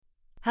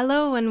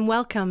Hello and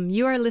welcome.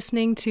 You are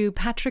listening to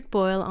Patrick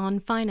Boyle on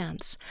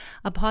Finance,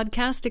 a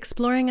podcast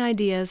exploring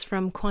ideas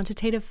from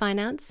quantitative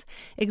finance,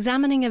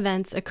 examining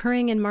events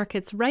occurring in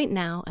markets right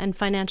now and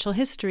financial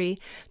history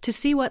to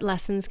see what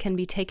lessons can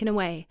be taken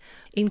away,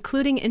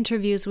 including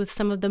interviews with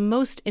some of the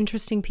most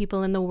interesting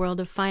people in the world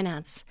of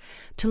finance.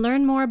 To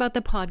learn more about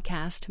the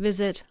podcast,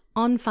 visit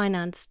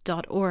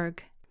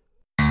onfinance.org.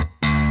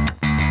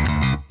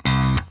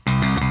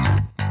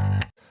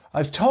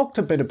 I've talked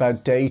a bit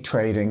about day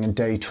trading and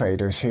day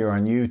traders here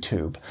on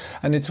YouTube,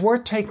 and it's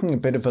worth taking a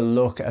bit of a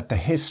look at the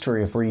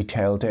history of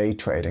retail day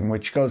trading,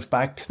 which goes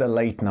back to the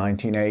late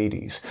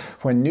 1980s,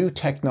 when new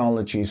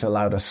technologies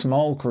allowed a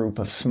small group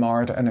of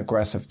smart and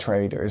aggressive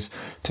traders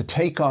to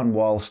take on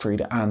Wall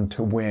Street and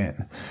to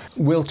win.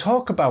 We'll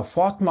talk about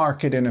what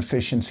market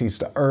inefficiencies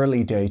the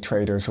early day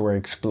traders were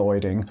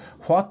exploiting,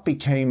 what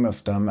became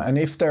of them, and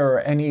if there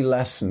are any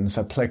lessons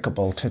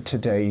applicable to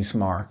today's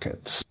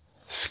markets.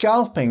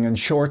 Scalping and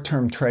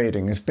short-term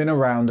trading has been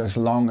around as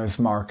long as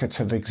markets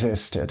have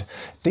existed.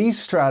 These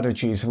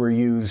strategies were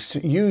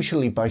used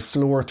usually by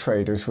floor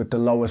traders with the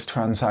lowest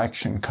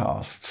transaction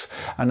costs,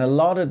 and a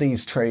lot of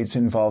these trades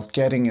involved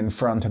getting in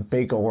front of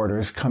big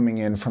orders coming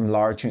in from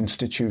large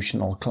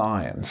institutional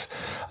clients.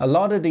 A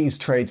lot of these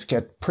trades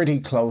get pretty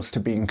close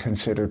to being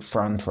considered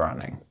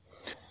front-running.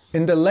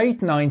 In the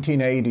late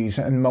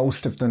 1980s and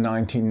most of the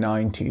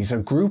 1990s,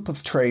 a group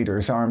of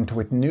traders armed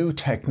with new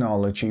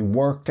technology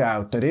worked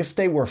out that if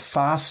they were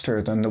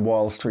faster than the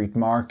Wall Street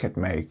market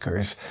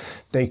makers,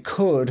 they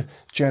could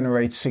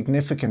generate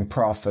significant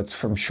profits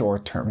from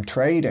short-term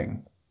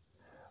trading.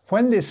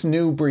 When this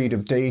new breed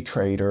of day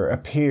trader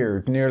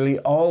appeared, nearly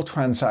all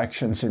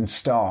transactions in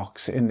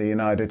stocks in the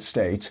United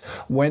States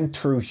went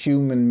through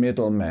human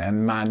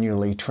middlemen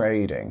manually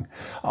trading.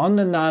 On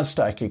the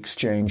Nasdaq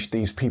exchange,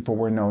 these people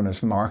were known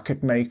as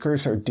market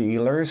makers or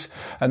dealers,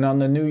 and on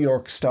the New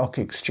York Stock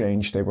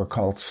Exchange, they were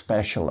called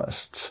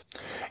specialists.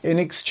 In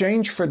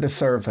exchange for the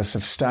service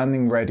of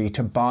standing ready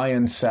to buy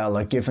and sell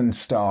a given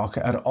stock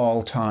at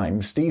all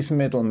times, these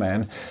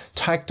middlemen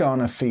tacked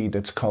on a fee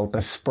that's called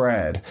the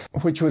spread,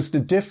 which was the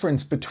difference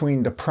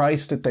between the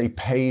price that they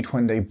paid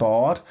when they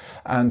bought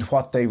and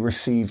what they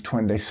received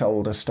when they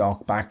sold a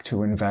stock back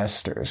to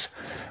investors.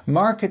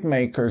 Market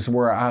makers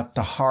were at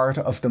the heart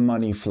of the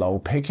money flow,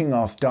 picking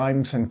off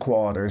dimes and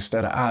quarters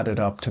that added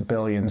up to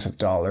billions of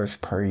dollars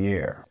per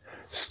year.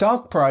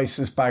 Stock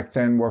prices back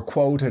then were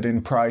quoted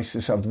in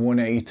prices of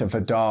 1/8 of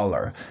a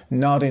dollar,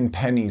 not in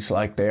pennies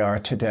like they are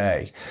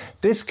today.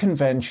 This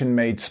convention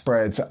made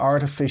spreads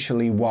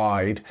artificially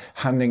wide,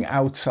 handing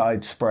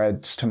outside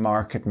spreads to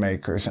market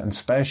makers and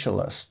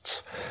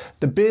specialists.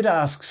 The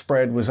bid-ask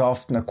spread was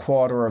often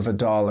 1/4 of a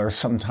dollar,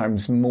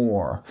 sometimes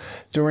more.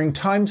 During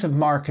times of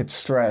market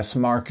stress,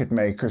 market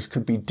makers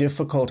could be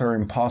difficult or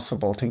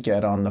impossible to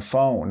get on the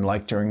phone,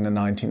 like during the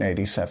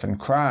 1987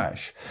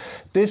 crash.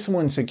 This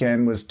once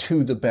again was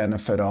to the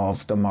benefit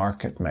of the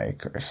market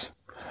makers.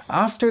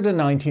 After the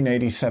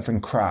 1987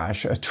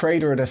 crash, a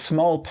trader at a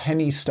small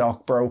penny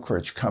stock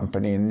brokerage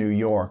company in New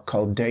York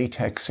called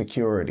Datex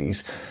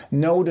Securities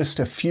noticed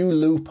a few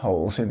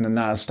loopholes in the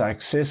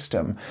Nasdaq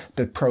system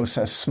that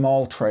processed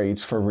small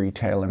trades for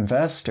retail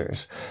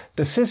investors.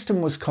 The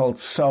system was called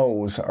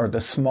SOES, or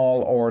the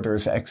Small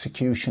Orders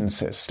Execution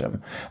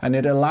System, and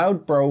it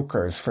allowed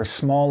brokers for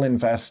small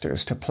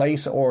investors to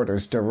place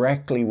orders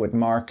directly with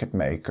market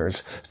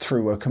makers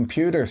through a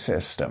computer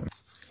system.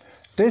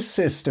 This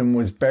system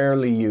was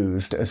barely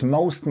used as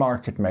most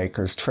market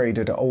makers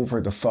traded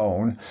over the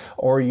phone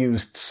or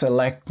used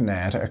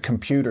SelectNet, a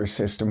computer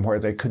system where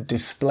they could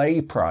display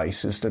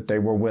prices that they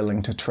were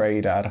willing to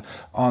trade at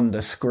on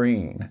the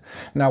screen.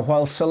 Now,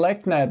 while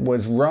SelectNet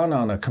was run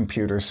on a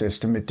computer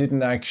system, it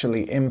didn't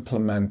actually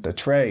implement the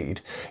trade.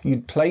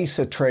 You'd place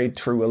a trade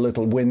through a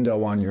little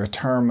window on your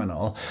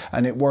terminal,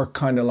 and it worked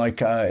kind of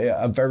like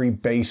a very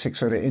basic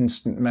sort of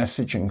instant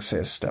messaging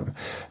system.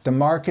 The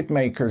market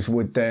makers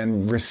would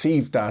then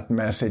receive that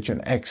message and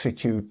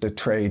execute the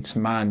trades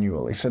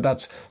manually. So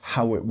that's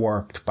how it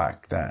worked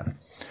back then.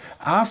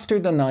 After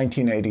the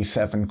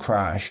 1987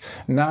 crash,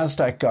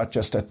 Nasdaq got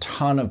just a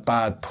ton of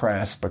bad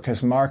press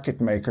because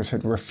market makers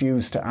had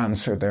refused to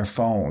answer their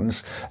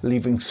phones,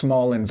 leaving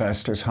small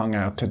investors hung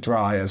out to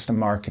dry as the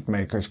market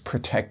makers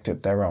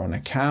protected their own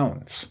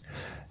accounts.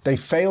 They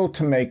failed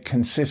to make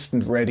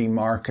consistent ready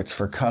markets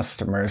for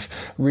customers,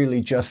 really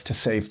just to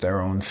save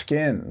their own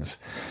skins.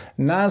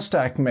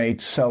 Nasdaq made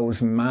SOES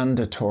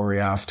mandatory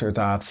after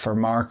that for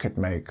market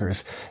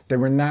makers. They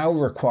were now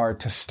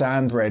required to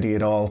stand ready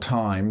at all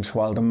times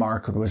while the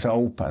market was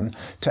open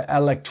to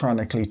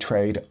electronically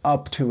trade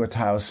up to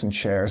 1,000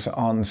 shares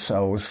on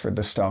SOES for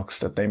the stocks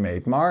that they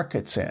made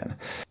markets in.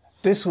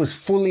 This was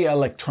fully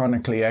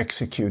electronically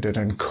executed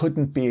and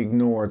couldn't be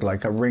ignored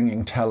like a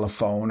ringing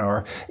telephone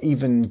or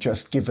even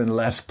just given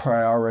less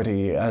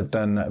priority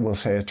than, we'll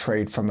say, a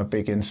trade from a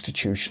big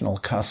institutional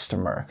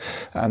customer.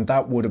 And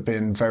that would have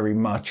been very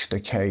much the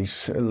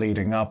case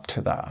leading up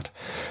to that.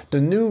 The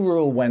new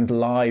rule went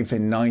live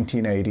in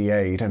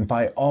 1988, and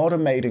by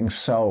automating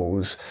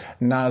SOs,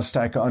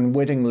 Nasdaq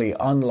unwittingly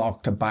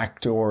unlocked a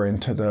backdoor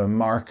into the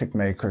market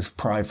maker's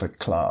private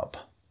club.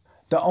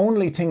 The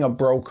only thing a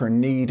broker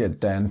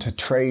needed then to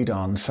trade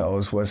on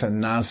SOs was a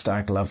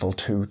Nasdaq Level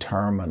 2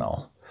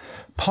 terminal.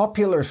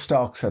 Popular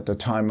stocks at the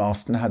time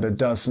often had a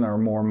dozen or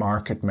more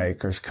market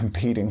makers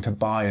competing to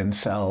buy and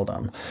sell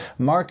them.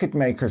 Market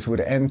makers would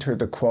enter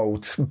the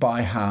quotes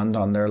by hand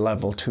on their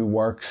Level 2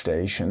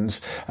 workstations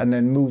and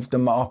then move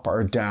them up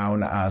or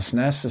down as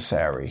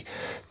necessary.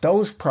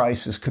 Those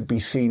prices could be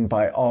seen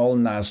by all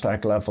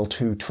Nasdaq Level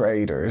 2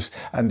 traders,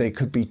 and they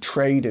could be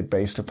traded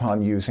based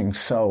upon using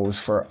SOs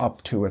for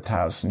up to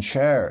 1,000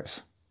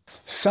 shares.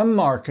 Some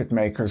market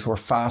makers were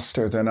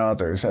faster than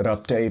others at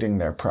updating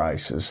their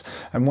prices,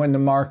 and when the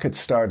market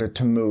started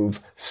to move,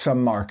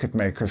 some market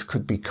makers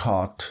could be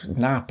caught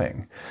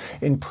napping.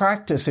 In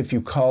practice, if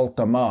you called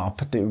them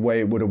up, the way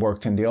it would have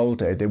worked in the old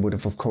day, they would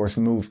have, of course,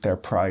 moved their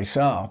price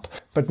up.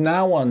 But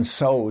now on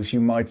SOs,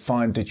 you might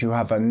find that you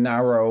have a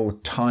narrow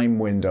time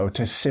window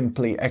to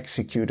simply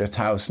execute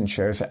 1,000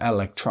 shares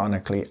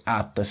electronically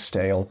at the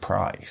stale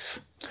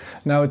price.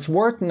 Now, it's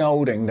worth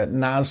noting that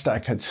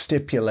Nasdaq had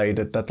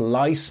stipulated that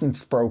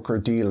licensed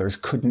broker-dealers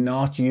could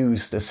not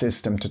use the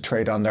system to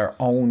trade on their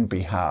own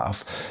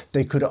behalf.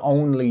 They could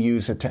only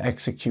use it to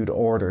execute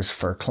orders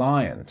for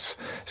clients.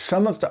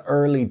 Some of the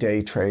early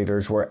day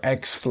traders were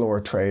ex-floor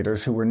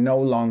traders who were no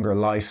longer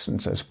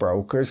licensed as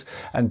brokers,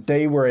 and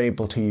they were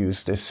able to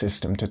use this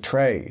system to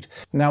trade.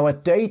 Now,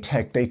 at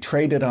Datek, they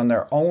traded on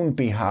their own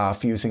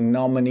behalf using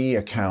nominee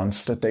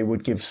accounts that they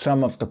would give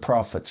some of the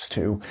profits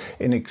to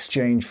in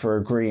exchange for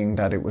agreeing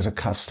that it was a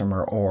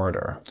customer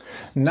order.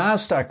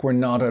 Nasdaq were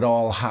not at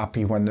all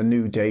happy when the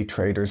new day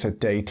traders at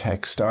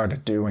Datek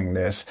started doing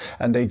this,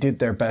 and they did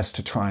their best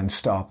to try and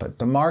stop it.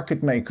 The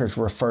market makers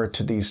referred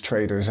to these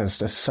traders as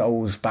the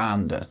SOs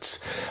bandits,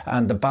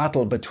 and the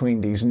battle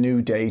between these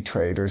new day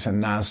traders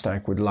and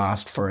Nasdaq would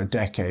last for a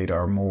decade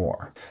or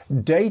more.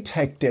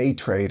 Datek day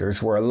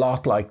traders were a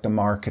lot like the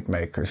market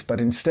makers,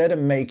 but instead of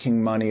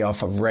making money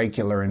off of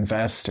regular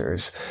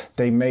investors,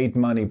 they made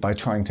money by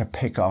trying to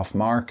pick off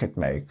market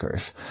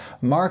makers.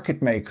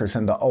 Market makers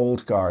and the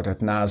old guard at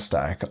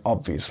Nasdaq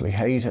obviously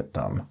hated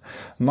them.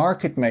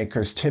 Market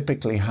makers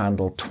typically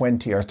handled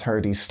 20 or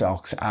 30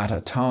 stocks at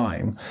a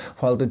time,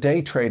 while the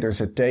day traders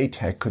at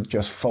Datek could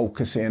just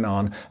focus in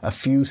on a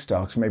few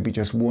stocks, maybe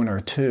just one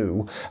or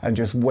two, and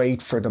just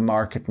wait for the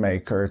market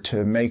maker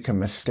to make a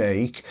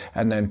mistake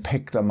and then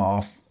pick them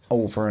off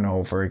over and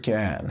over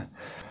again.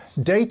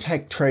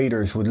 Datek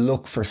traders would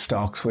look for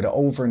stocks with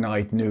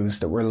overnight news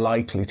that were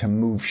likely to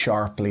move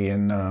sharply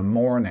in the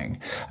morning,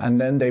 and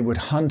then they would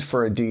hunt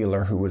for a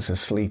dealer who was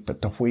asleep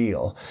at the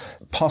wheel.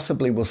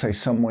 Possibly, we'll say,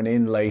 someone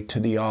in late to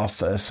the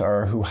office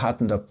or who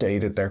hadn't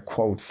updated their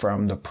quote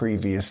from the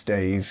previous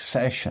day's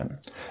session.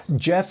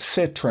 Jeff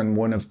Citron,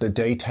 one of the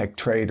Datek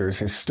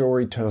traders, is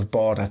storied to have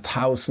bought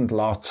 1,000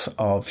 lots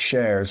of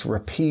shares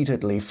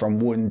repeatedly from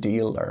one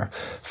dealer,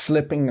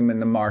 flipping them in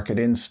the market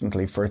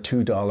instantly for a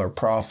 $2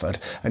 profit,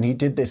 and he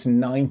did this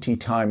 90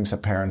 times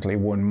apparently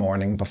one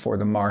morning before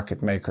the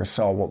market maker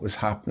saw what was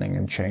happening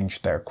and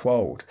changed their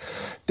quote.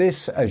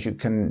 This, as you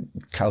can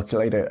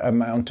calculate it,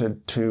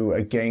 amounted to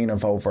a gain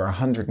of over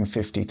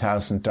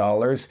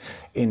 $150,000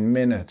 in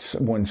minutes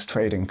once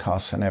trading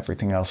costs and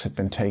everything else had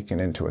been taken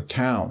into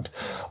account.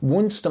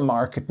 Once the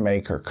market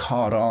maker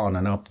caught on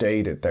and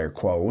updated their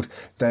quote,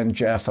 then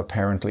Jeff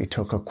apparently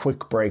took a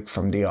quick break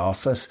from the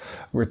office,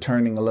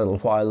 returning a little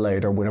while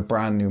later with a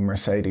brand new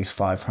Mercedes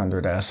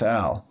 500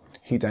 SL.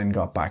 He then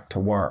got back to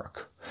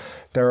work.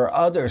 There are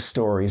other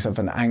stories of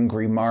an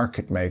angry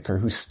market maker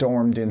who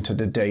stormed into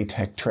the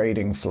Datek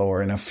trading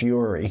floor in a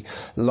fury,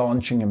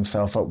 launching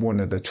himself at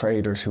one of the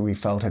traders who he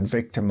felt had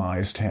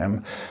victimized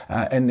him,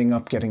 ending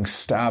up getting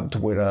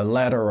stabbed with a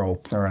letter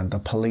opener, and the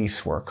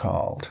police were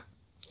called.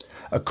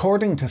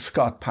 According to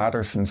Scott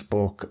Patterson's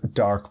book,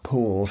 Dark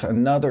Pools,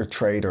 another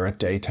trader at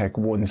Datek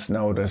once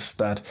noticed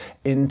that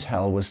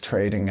Intel was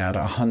trading at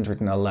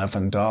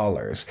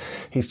 $111.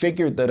 He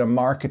figured that a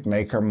market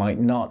maker might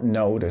not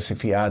notice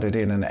if he added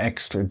in an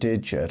extra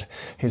digit.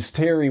 His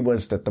theory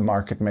was that the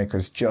market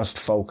makers just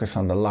focus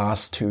on the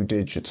last two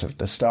digits of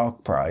the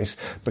stock price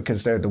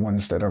because they're the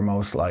ones that are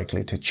most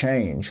likely to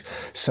change.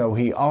 So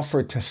he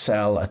offered to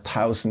sell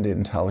 1,000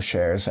 Intel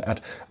shares at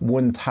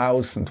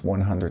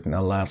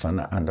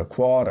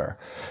 $1,111.25.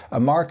 A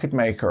market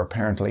maker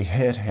apparently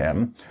hit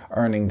him,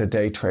 earning the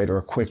day trader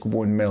a quick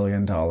 $1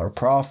 million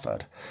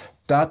profit.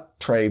 That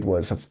trade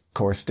was, of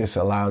course,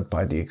 disallowed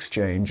by the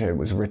exchange. It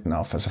was written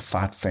off as a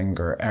fat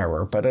finger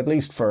error, but at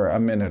least for a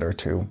minute or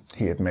two,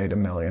 he had made $1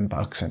 million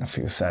in a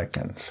few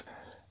seconds.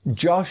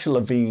 Josh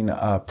Levine,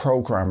 a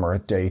programmer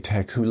at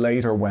Datatech, who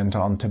later went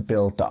on to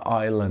build the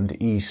Island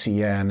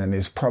ECN and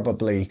is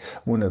probably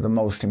one of the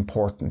most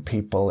important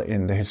people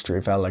in the history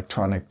of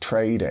electronic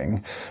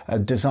trading,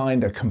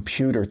 designed a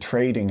computer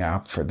trading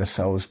app for the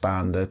SOES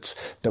bandits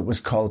that was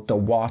called The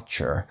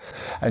Watcher.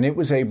 And it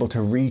was able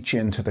to reach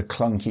into the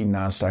clunky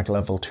NASDAQ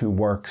Level 2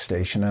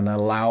 workstation and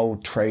allow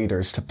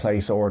traders to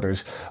place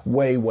orders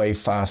way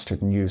faster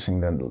than using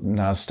the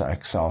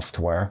NASDAQ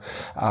software,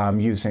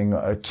 using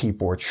a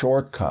keyboard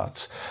shortcut.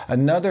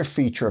 Another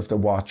feature of the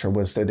Watcher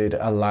was that it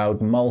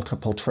allowed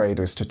multiple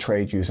traders to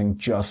trade using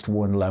just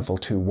one Level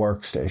 2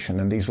 workstation,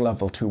 and these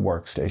Level 2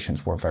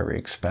 workstations were very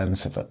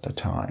expensive at the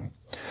time.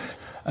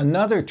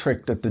 Another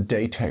trick that the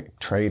Datatech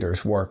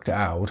traders worked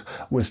out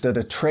was that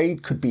a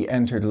trade could be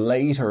entered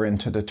later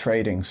into the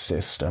trading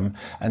system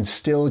and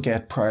still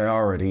get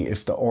priority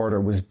if the order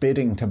was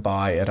bidding to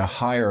buy at a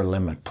higher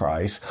limit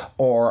price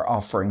or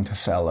offering to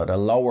sell at a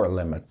lower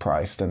limit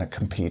price than a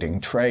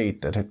competing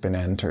trade that had been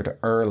entered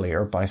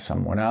earlier by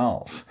someone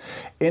else.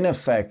 In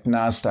effect,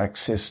 NASDAQ's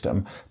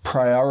system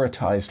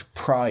prioritized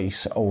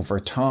price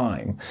over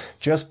time.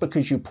 Just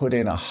because you put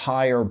in a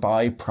higher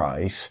buy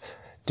price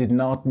did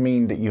not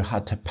mean that you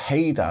had to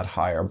pay that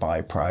higher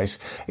buy price.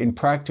 In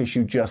practice,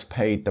 you just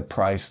paid the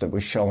price that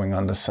was showing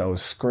on the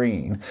SOES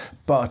screen,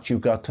 but you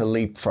got to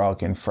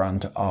leapfrog in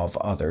front of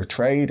other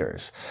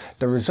traders.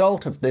 The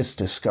result of this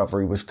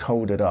discovery was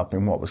coded up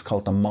in what was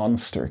called the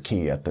monster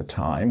key at the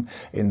time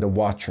in the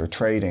Watcher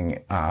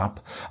trading app,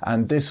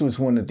 and this was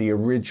one of the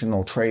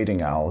original trading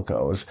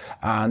algos,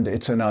 and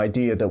it's an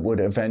idea that would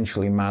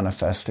eventually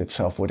manifest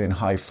itself within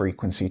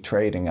high-frequency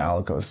trading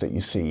algos that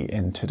you see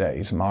in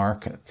today's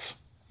markets.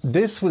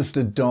 This was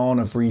the dawn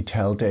of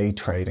retail day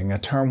trading, a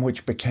term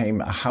which became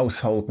a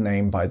household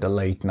name by the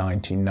late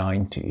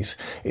 1990s,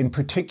 in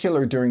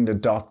particular during the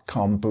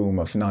dot-com boom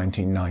of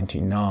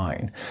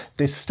 1999.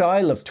 This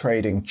style of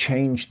trading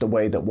changed the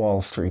way that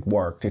Wall Street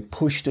worked. It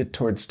pushed it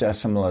towards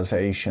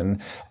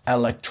decimalization,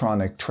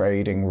 electronic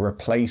trading,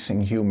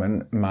 replacing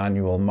human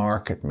manual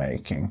market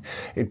making.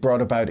 It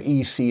brought about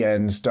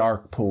ECNs,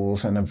 dark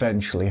pools, and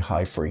eventually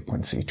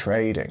high-frequency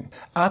trading.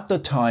 At the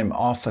time,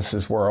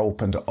 offices were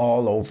opened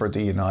all over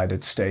the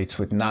United States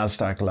with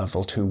NASDAQ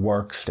Level 2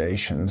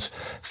 workstations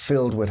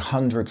filled with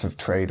hundreds of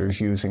traders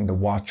using the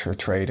Watcher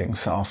trading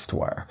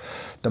software,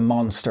 the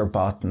monster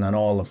button, and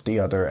all of the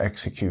other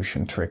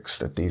execution tricks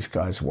that these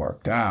guys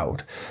worked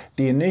out.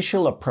 The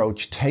initial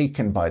approach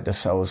taken by the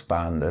SOES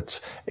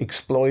bandits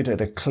exploited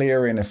a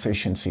clear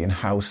inefficiency in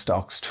how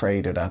stocks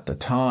traded at the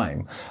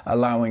time,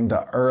 allowing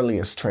the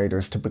earliest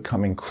traders to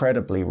become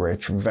incredibly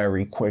rich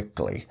very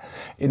quickly.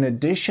 In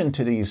addition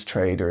to these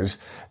traders,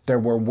 there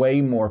were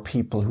way more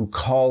people who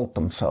called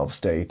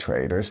themselves day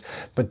traders,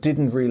 but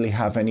didn't really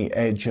have any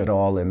edge at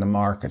all in the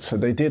market. So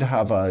they did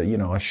have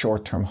a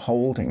short-term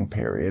holding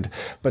period,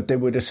 but they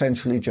would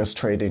essentially just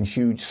trade in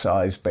huge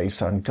size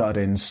based on gut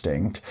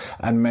instinct,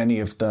 and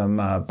many of them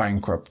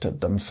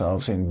bankrupted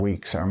themselves in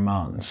weeks or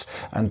months.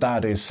 And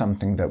that is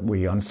something that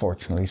we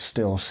unfortunately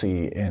still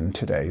see in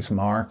today's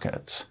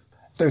markets.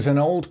 There's an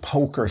old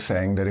poker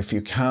saying that if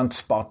you can't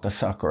spot the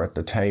sucker at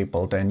the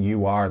table, then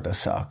you are the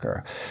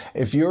sucker.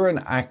 If you're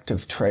an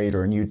active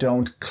trader and you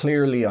don't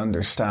clearly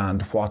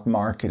understand what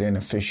market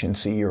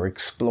inefficiency you're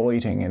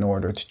exploiting in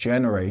order to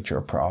generate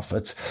your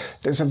profits,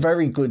 there's a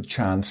very good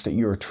chance that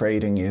your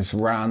trading is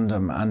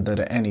random and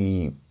that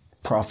any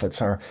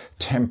profits are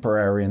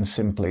temporary and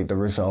simply the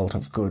result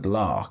of good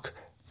luck.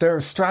 There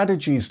are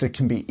strategies that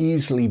can be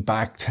easily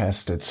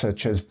back-tested,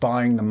 such as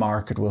buying the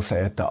market, we'll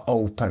say, at the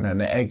open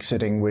and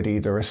exiting with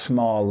either a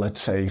small, let's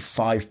say,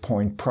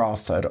 5-point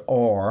profit,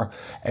 or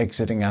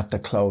exiting at the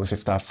close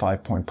if that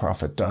 5-point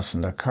profit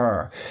doesn't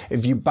occur.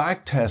 If you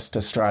back-test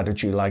a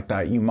strategy like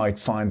that, you might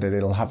find that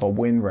it'll have a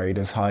win rate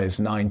as high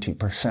as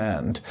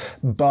 90%,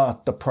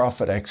 but the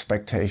profit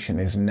expectation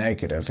is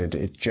negative.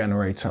 It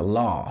generates a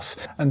loss.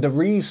 And the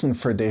reason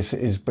for this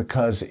is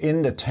because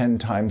in the 10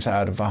 times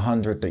out of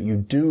 100 that you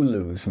do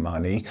lose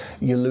money,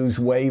 you lose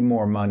way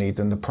more money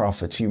than the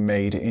profits you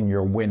made in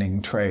your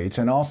winning trades.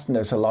 And often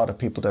there's a lot of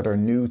people that are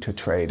new to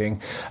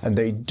trading and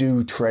they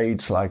do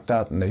trades like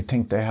that and they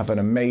think they have an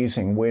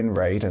amazing win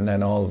rate, and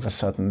then all of a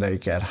sudden they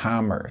get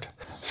hammered.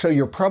 So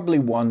you're probably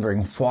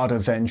wondering what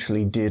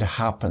eventually did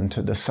happen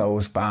to the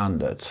SOES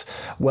bandits.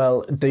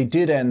 Well, they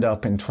did end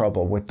up in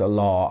trouble with the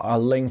law. I'll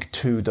link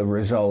to the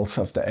results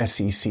of the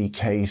SEC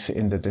case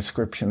in the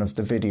description of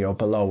the video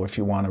below if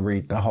you want to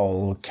read the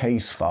whole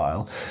case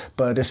file.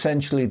 But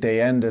essentially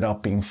they ended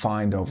up being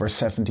fined over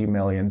 $70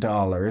 million,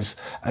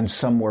 and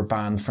some were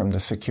banned from the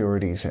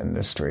securities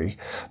industry.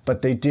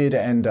 But they did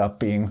end up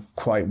being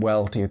quite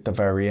wealthy at the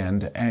very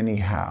end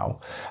anyhow.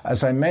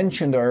 As I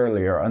mentioned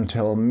earlier,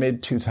 until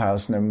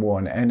mid-2001,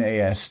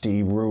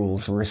 NASD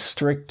rules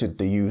restricted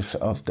the use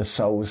of the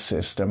SOES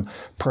system,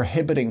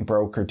 prohibiting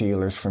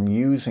broker-dealers from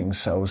using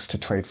SOES to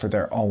trade for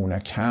their own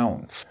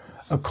accounts.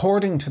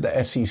 According to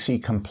the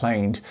SEC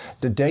complaint,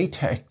 the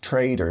Datek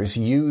traders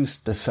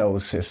used the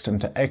SOES system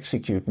to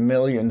execute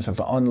millions of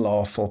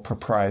unlawful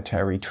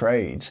proprietary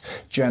trades,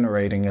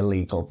 generating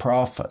illegal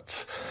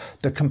profits.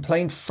 The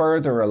complaint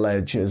further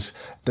alleges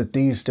that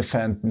these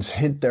defendants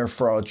hid their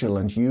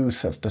fraudulent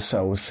use of the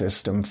SOES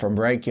system from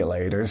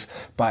regulators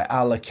by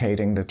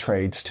allocating the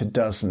trades to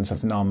dozens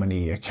of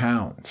nominee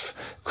accounts,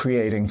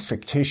 creating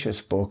fictitious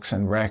books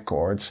and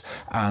records,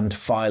 and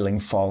filing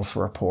false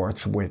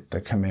reports with the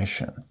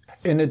Commission.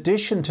 In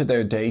addition to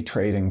their day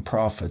trading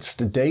profits,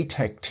 the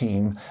Datek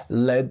team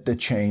led the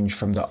change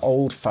from the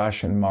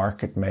old-fashioned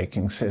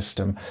market-making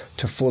system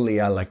to fully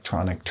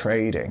electronic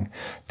trading.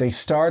 They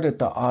started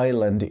the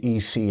Island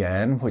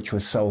ECN, which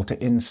was sold to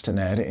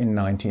Instinet in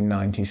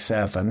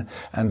 1997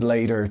 and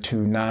later to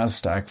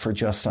Nasdaq for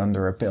just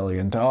under $1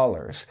 billion.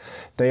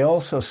 They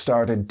also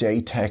started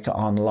Datek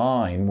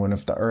Online, one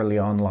of the early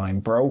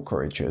online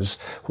brokerages,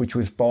 which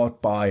was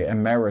bought by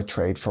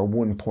Ameritrade for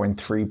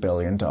 $1.3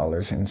 billion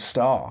in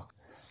stock.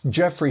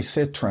 Jeffrey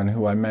Citron,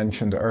 who I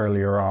mentioned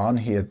earlier on,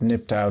 he had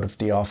nipped out of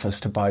the office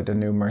to buy the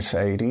new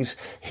Mercedes.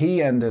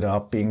 He ended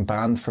up being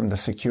banned from the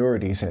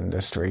securities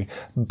industry,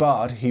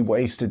 but he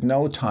wasted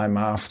no time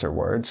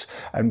afterwards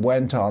and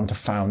went on to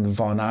found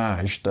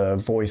Vonage, the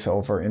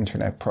voice-over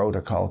internet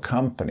protocol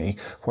company,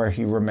 where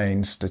he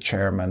remains the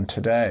chairman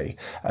today.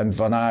 And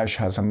Vonage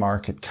has a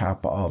market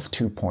cap of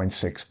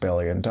 $2.6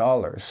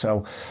 billion.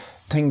 So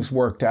things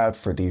worked out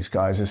for these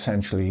guys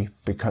essentially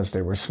because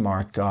they were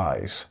smart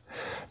guys.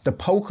 The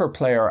poker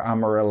player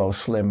Amarillo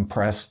Slim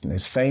Preston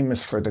is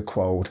famous for the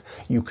quote,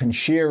 "You can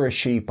shear a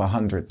sheep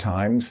 100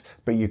 times,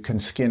 but you can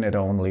skin it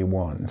only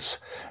once."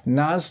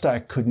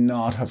 Nasdaq could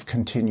not have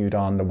continued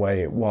on the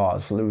way it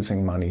was,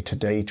 losing money to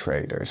day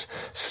traders.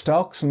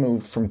 Stocks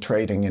moved from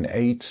trading in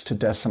eighths to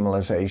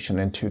decimalization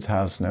in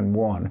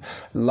 2001,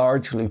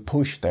 largely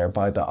pushed there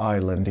by the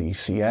Island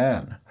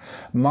ECN.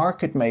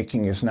 Market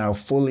making is now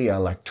fully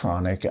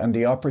electronic, and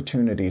the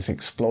opportunities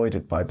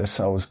exploited by the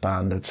SOES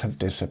bandits have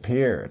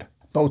disappeared.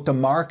 Both the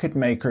market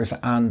makers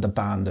and the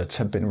bandits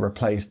have been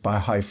replaced by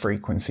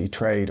high-frequency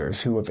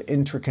traders who have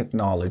intricate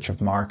knowledge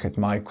of market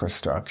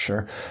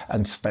microstructure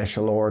and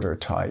special order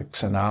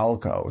types and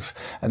algos,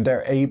 and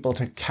they're able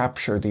to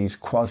capture these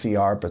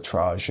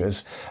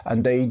quasi-arbitrages,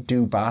 and they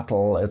do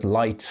battle at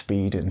light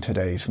speed in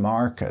today's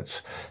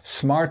markets.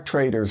 Smart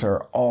traders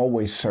are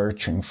always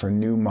searching for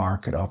new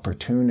market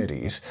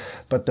opportunities,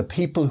 but the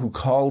people who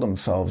call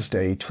themselves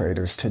day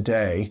traders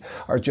today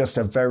are just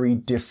a very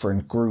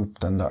different group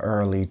than the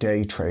early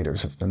day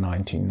traders of the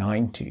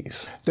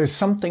 1990s. There's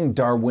something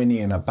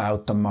Darwinian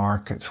about the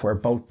markets where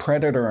both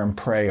predator and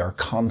prey are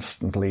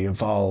constantly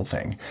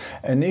evolving.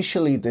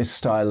 Initially, this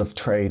style of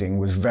trading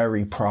was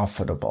very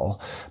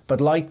profitable, but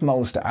like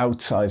most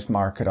outsized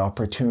market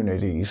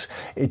opportunities,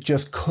 it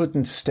just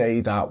couldn't stay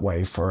that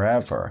way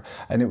forever,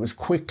 and it was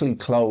quickly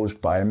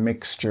closed by a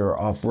mixture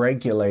of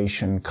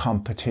regulation,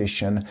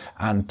 competition,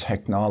 and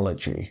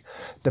technology.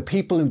 The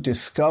people who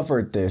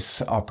discovered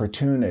this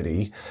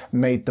opportunity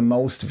made the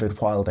most of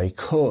it while they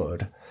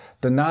could.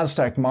 The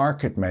Nasdaq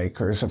market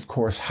makers, of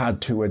course,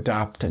 had to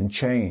adapt and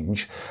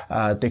change.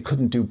 They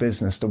couldn't do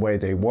business the way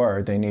they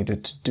were. They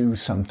needed to do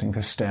something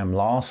to stem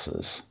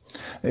losses.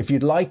 If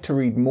you'd like to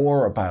read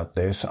more about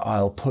this,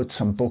 I'll put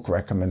some book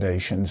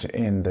recommendations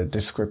in the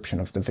description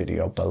of the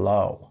video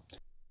below.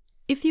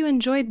 If you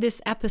enjoyed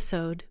this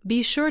episode,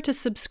 be sure to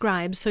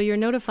subscribe so you're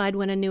notified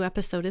when a new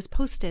episode is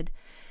posted.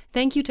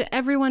 Thank you to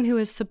everyone who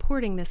is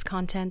supporting this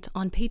content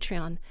on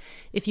Patreon.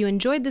 If you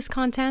enjoyed this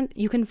content,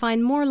 you can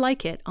find more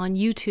like it on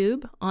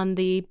YouTube, on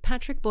the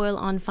Patrick Boyle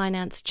on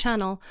Finance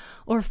channel,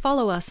 or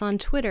follow us on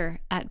Twitter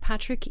at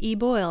Patrick E.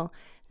 Boyle.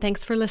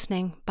 Thanks for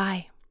listening.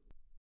 Bye.